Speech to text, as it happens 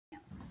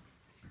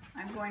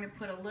I'm going to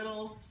put a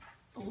little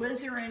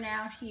alizarin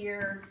out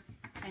here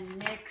and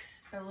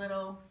mix a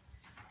little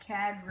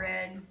Cad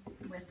Red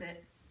with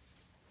it.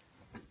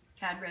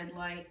 Cad Red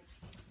Light.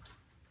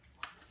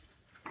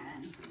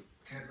 And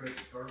Cad Red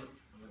Scarlet.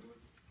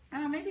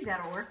 maybe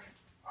that'll work.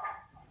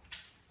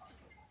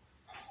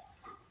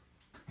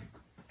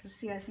 Because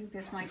see, I think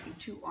this might be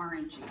too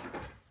orangey.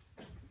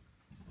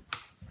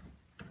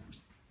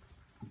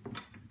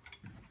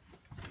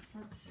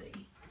 Let's see.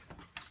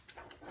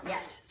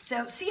 Yes,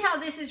 so see how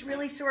this is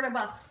really sort of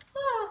a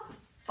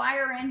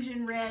fire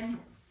engine red?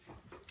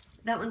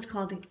 That one's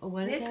called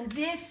what again?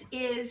 This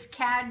is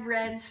Cad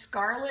Red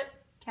Scarlet,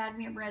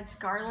 Cadmium Red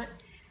Scarlet.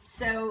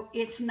 So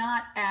it's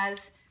not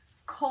as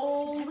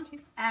cold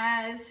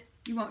as,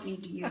 you won't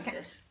need to use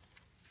this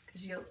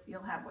because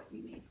you'll have what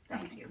you need.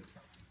 Thank you.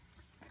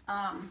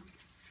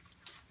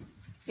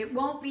 It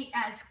won't be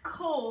as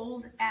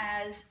cold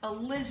as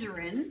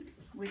alizarin,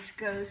 which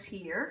goes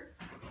here.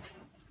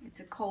 It's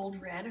a cold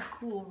red, a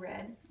cool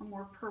red, a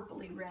more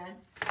purpley red.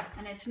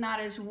 And it's not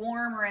as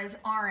warm or as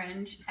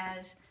orange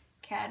as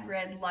Cad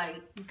Red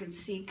Light. You can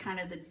see kind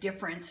of the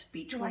difference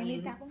between. Do I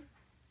need that one?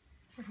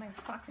 With my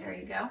boxes? There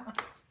you go.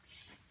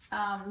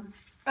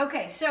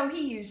 Okay, so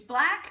he used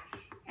black,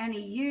 and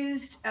he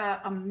used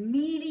a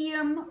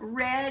medium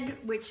red,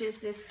 which is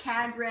this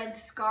Cad Red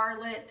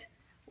Scarlet,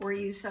 or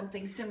he used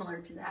something similar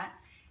to that.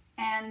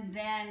 And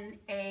then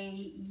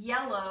a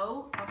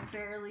yellow, a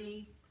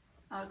fairly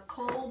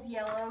cold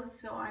yellow,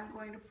 so I'm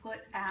going to put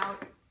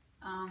out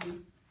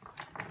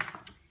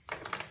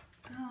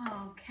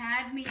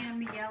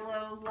cadmium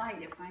yellow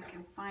light, if I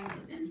can find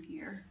it in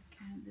here.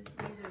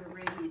 These are the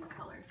radiant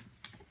colors.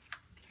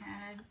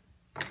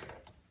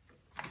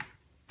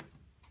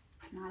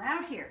 It's not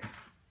out here.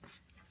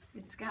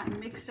 It's gotten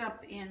mixed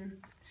up in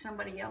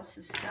somebody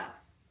else's stuff.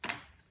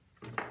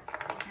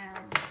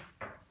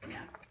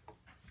 Yeah.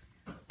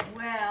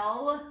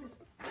 Well,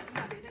 That's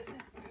not it, is it?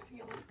 There's a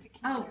yellow sticky.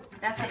 oh,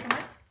 that's it.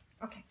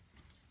 Okay.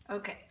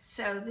 Okay,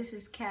 so this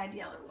is Cad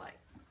Yellow Light.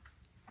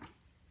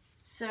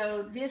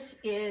 So this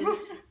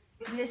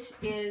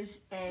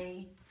is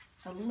a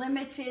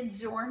limited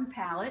Zorn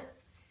palette,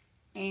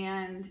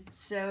 and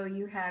so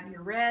you have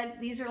your red.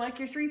 These are like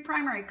your three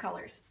primary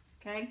colors,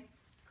 okay?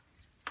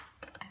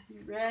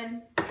 Your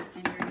red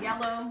and your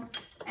yellow,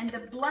 and the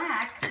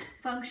black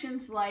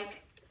functions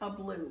like a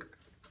blue.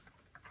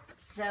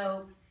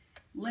 So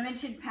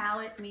limited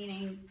palette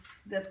meaning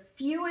the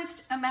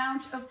fewest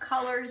amount of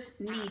colors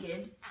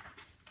needed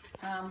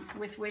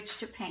with which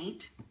to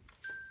paint.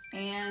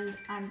 And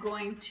I'm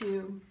going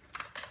to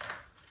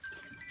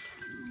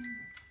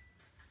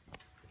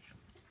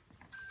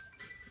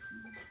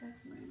that's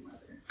my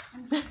mother.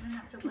 I'm just gonna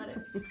have to let it.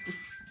 It's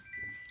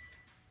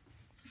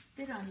a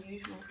bit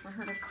unusual for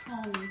her to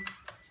call me.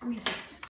 Let me just